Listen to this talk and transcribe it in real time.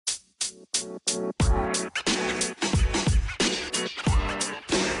All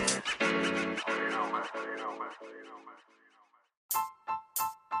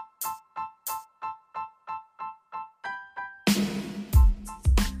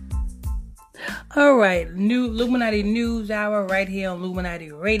right, new Illuminati News Hour right here on Illuminati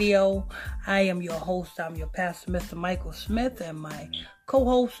Radio. I am your host. I'm your pastor, Mr. Michael Smith, and my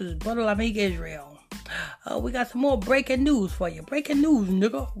co-host is Brother Lamik Israel. We got some more breaking news for you. Breaking news,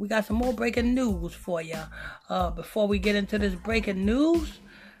 nigga. We got some more breaking news for you. Before we get into this breaking news,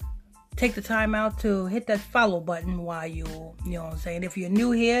 take the time out to hit that follow button while you know what I'm saying. If you're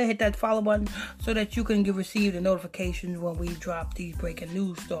new here, hit that follow button so that you can receive the notifications when we drop these breaking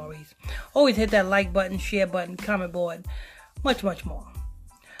news stories. Always hit that like button, share button, comment board, much, much more.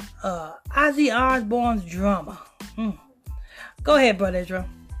 Ozzy Osbourne's drama. Go ahead, Brother Israel.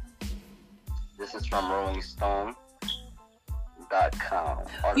 This is from RollingStone.com.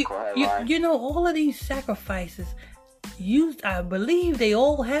 Article headline. You know, all of these sacrifices I believe they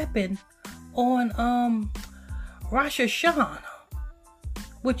all happened on Rosh Hashanah,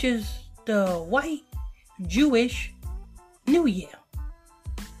 which is the white Jewish New Year.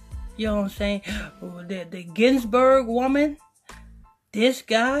 You know what I'm saying? The Ginsburg woman, this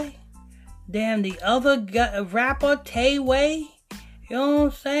guy, damn the other guy, rapper Tay Way, you know what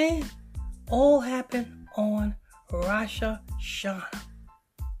I'm saying? All happened on Rosh Hashanah.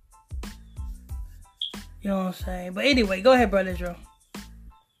 You know what I'm saying? But anyway, go ahead, Brother Israel.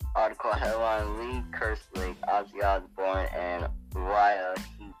 Article headline: Lee Kerslake, Ozzy Osbourne, and Uriah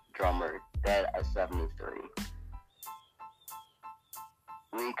Heep drummer dead at 73.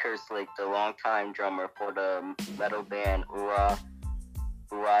 Lee Kerslake, the longtime drummer for the metal band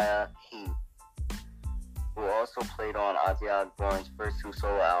Uriah Heep, who also played on Ozzy Osbourne's first two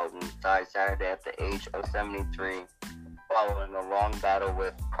solo albums, died Saturday at the age of 73 following a long battle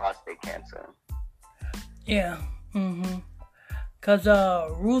with prostate cancer. Yeah, Because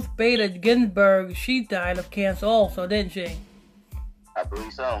Ruth Bader Ginsburg, she died of cancer also, didn't she? I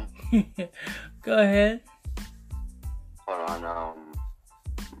believe so. Go ahead. Hold on,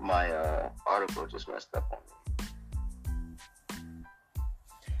 my article just messed up on me.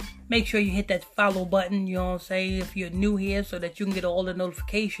 Make sure you hit that follow button, you know what I'm saying, if you're new here, so that you can get all the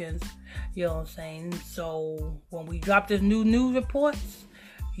notifications, you know what I'm saying. So when we drop this new news reports,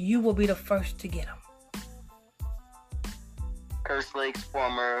 you will be the first to get them. Kerslake's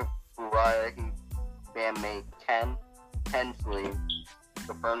former Uriah Heep bandmate Ken Hensley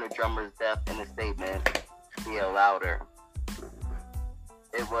confirmed the drummer's death in a statement via Louder.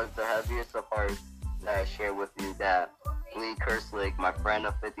 It was the heaviest of hearts that I shared with you that Lee Kerslake, my friend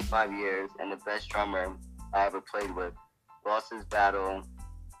of 55 years and the best drummer I ever played with, lost his battle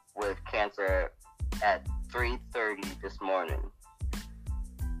with cancer at 3:30 this morning.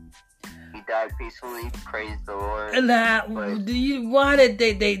 He died peacefully, praise the Lord. Why did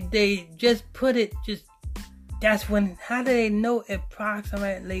they just put it, that's when, how do they know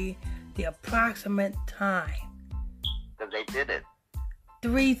approximately the approximate time? Because they did it.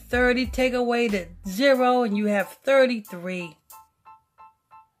 3:30, take away the 0 and you have 33.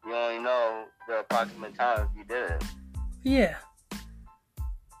 You only know the approximate time if you did it. Yeah.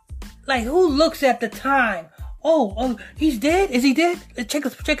 Like, who looks at the time? Oh, he's dead? Is he dead? Let's check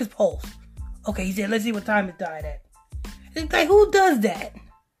his pulse. Okay, he's dead. Let's see what time he died at. It's like, who does that?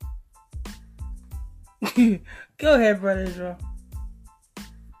 Go ahead, Brother Israel.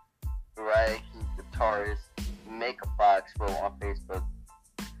 Right, he's guitarist. Makeup Box wrote on Facebook,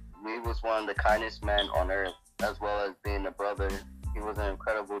 Lee was one of the kindest men on earth, as well as being a brother. He was an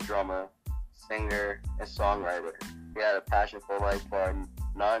incredible drummer, singer, and songwriter. He had a passion for life bar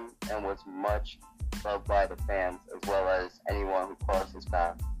none and was much loved by the fans, as well as anyone who crossed his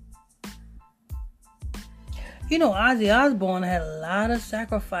path. You know, Ozzy Osbourne had a lot of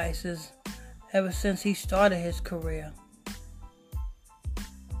sacrifices ever since he started his career.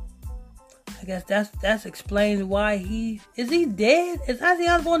 I guess that explains why is he dead? Is Ozzy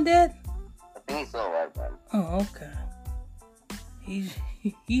Osbourne dead? I think he's still alive, man. Oh, okay.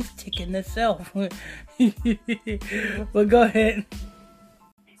 He's ticking himself. But go ahead.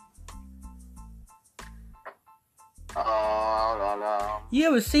 No. You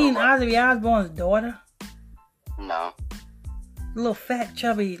ever seen Ozzy Osbourne's daughter? No. A little fat,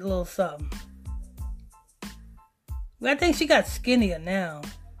 chubby little something. I think she got skinnier now.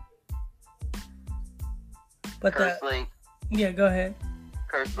 But Kerslake. Yeah, go ahead.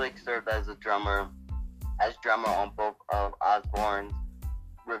 Kerslake served as drummer on both of Osbourne's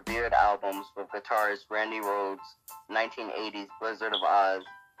revered albums with guitarist Randy Rhoads' 1980s Blizzard of Oz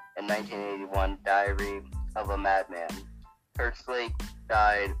and 1981 Diary of a Madman. Kerslake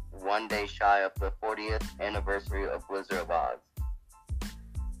died one day shy of the 40th anniversary of Blizzard of Oz.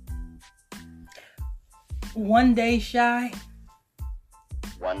 1 day shy?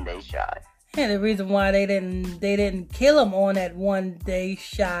 1 day shy. And the reason why they didn't kill him on that 1 day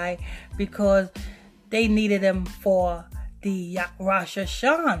shy, because they needed him for the Rosh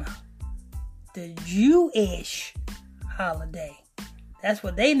Hashanah, the Jewish holiday. That's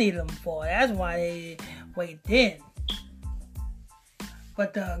what they needed him for. That's why they wait then.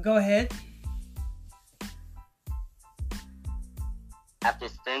 But go ahead. After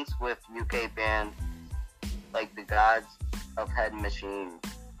stints with UK bands like the Gods of Head Machine,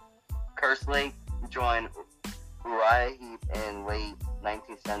 Kerslake joined Uriah Heep in late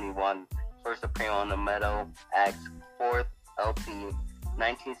 1971, first appearing on the Metal Act's fourth LP,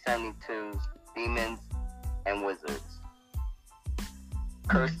 1972's Demons and Wizards.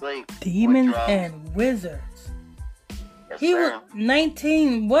 Kerslake Demons and Wizards. Yes, He sir. was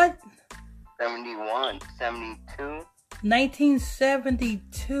 19 what? 71, 72.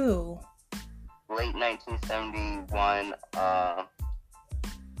 1972. Late 1971,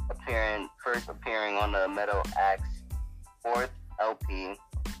 first appearing on the Metal Act's fourth LP,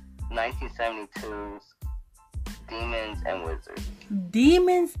 1972's Demons and Wizards.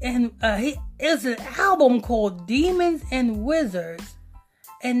 Demons and it's an album called Demons and Wizards,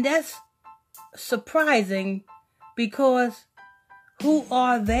 and that's surprising because who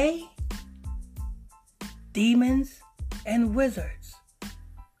are they? Demons and wizards.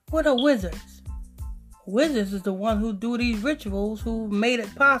 What are wizards? Wizards is the one who do these rituals, who made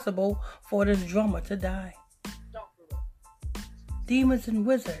it possible for this drummer to die. Demons and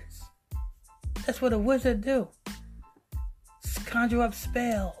wizards. That's what a wizard do. Conjure up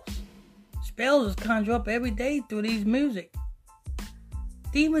spells. Spells is conjure up every day through these music.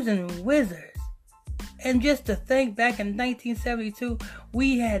 Demons and wizards. And just to think, back in 1972,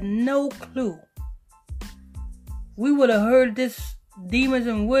 we had no clue. We would have heard this Demons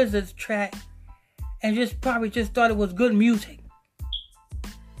and Wizards track and probably thought it was good music.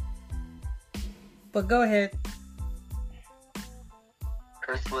 But go ahead.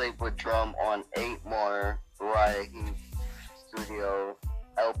 Kerslake would drum on 8 more Uriah Heep studio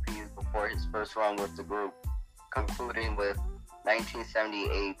LPs before his first run with the group, concluding with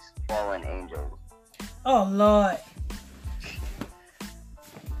 1978's Fallen Angels. Oh, Lord.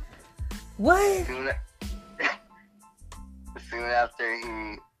 What? Soon after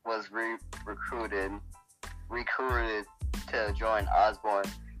he was recruited to join Osbourne,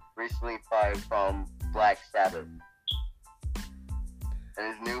 recently fired from Black Sabbath.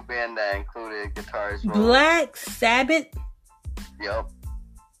 And his new band that included guitarist Black Sabbath? Yup.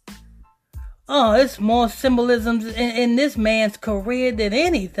 Oh, it's more symbolisms in this man's career than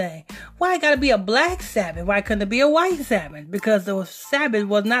anything. Why it gotta be a black Sabbath? Why couldn't it be a white Sabbath? Because the Sabbath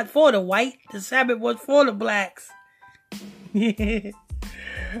was not for the white. The Sabbath was for the blacks.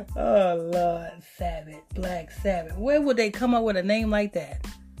 Oh, Lord. Sabbath. Black Sabbath. Where would they come up with a name like that?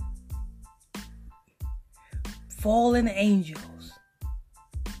 Fallen Angels.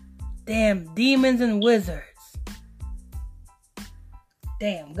 Damn, Demons and Wizards.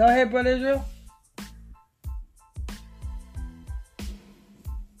 Damn. Go ahead, Brother Israel.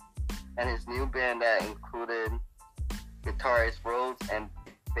 And his new band that included guitarist Rhodes and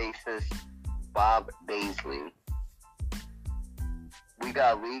bassist Bob Daisley. We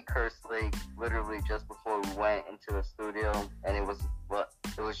got Lee Kerslake literally just before we went into the studio, and it was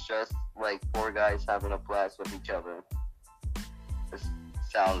just like 4 guys having a blast with each other. This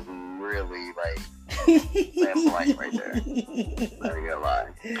sounds really like flamboyant right there. Not even gonna lie.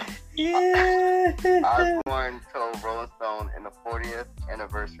 Osbourne told Rolling Stone in the 40th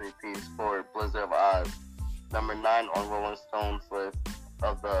anniversary piece for Blizzard of Oz, number 9 on Rolling Stone's list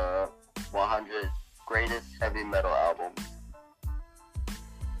of the 100 greatest heavy metal albums.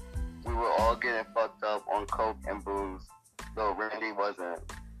 We were all getting fucked up on coke and booze, though Randy wasn't.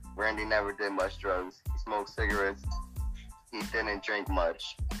 Randy never did much drugs. He smoked cigarettes. He didn't drink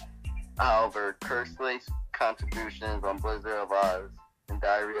much. However, Kerslake's contributions on Blizzard of Oz and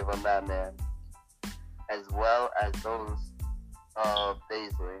Diary of a Madman, as well as those of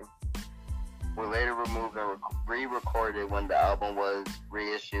Daisley, were later removed and re-recorded when the album was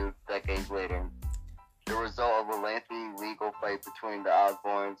reissued decades later. The result of a lengthy legal fight between the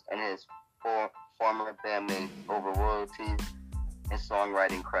Osbournes and his former bandmates over royalties and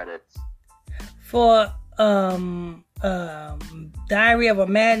songwriting credits. For Diary of a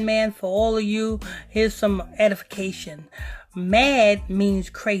Madman, for all of you, here's some edification. Mad means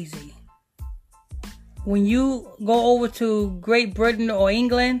crazy. When you go over to Great Britain or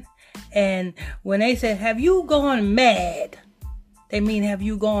England, and when they say, "Have you gone mad?" They mean, have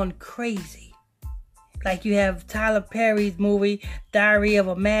you gone crazy? Like you have Tyler Perry's movie, Diary of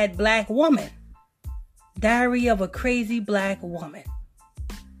a Mad Black Woman. Diary of a Crazy Black Woman.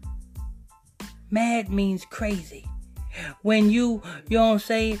 Mad means crazy. When you know what I'm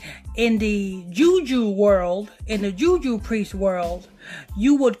saying, in the juju world, in the juju priest world,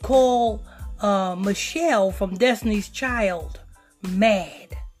 you would call Michelle from Destiny's Child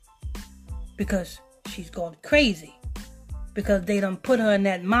mad. Because she's gone crazy. Because they done put her in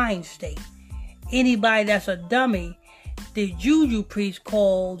that mind state. Anybody that's a dummy, the juju priest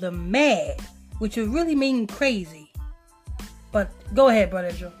call them mad, which would really mean crazy. But go ahead,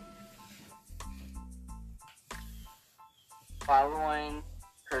 Brother Joe. Following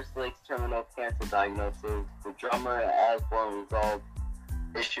Kerslake's terminal cancer diagnosis, the drummer at Osbourne resolved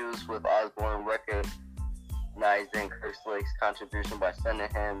issues with Osbourne recognizing Kerslake's contribution by sending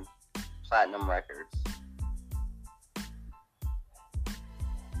him platinum records.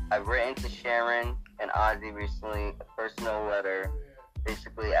 I've written to Sharon and Ozzy recently a personal letter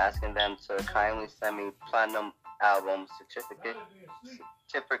basically asking them to kindly send me platinum album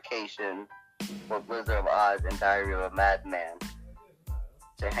certification for Blizzard of Oz and Diary of a Madman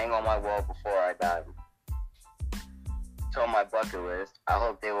to hang on my wall before I die. It's on my bucket list. I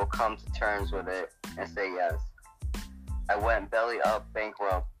hope they will come to terms with it and say yes. I went belly up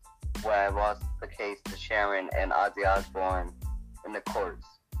bankrupt when I lost the case to Sharon and Ozzy Osbourne in the courts.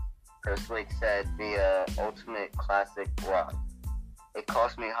 Kerslake said via Ultimate Classic Rock. It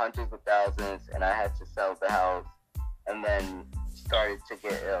cost me hundreds of thousands and I had to sell the house and then started to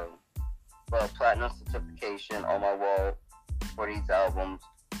get ill. But a platinum certification on my wall for these albums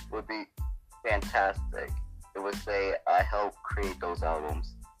would be fantastic. It would say I helped create those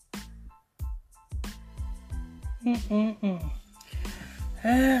albums.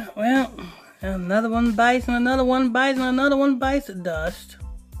 Well, another one bites and another one bites and another one bites the dust.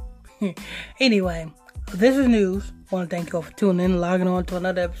 Anyway, this is news. I want to thank you all for tuning in and logging on to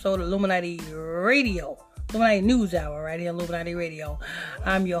another episode of Illuminati Radio. Illuminati News Hour right here on Illuminati Radio.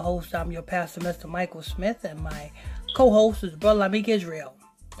 I'm your host. I'm your pastor, Mr. Michael Smith, and my co-host is Brother Lamik Israel.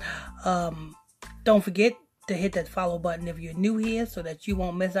 Don't forget to hit that follow button if you're new here so that you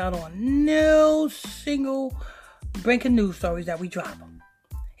won't miss out on no single breaking news stories that we drop.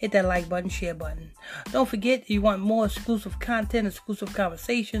 Hit that like button, share button. Don't forget, you want more exclusive content, exclusive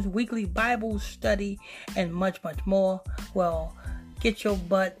conversations, weekly Bible study, and much, much more. Well, get your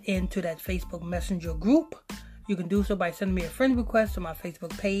butt into that Facebook Messenger group. You can do so by sending me a friend request to my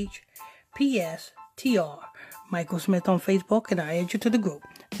Facebook page, PSTR Michael Smith on Facebook, and I add you to the group.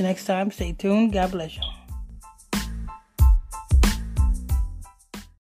 Till next time, stay tuned. God bless you.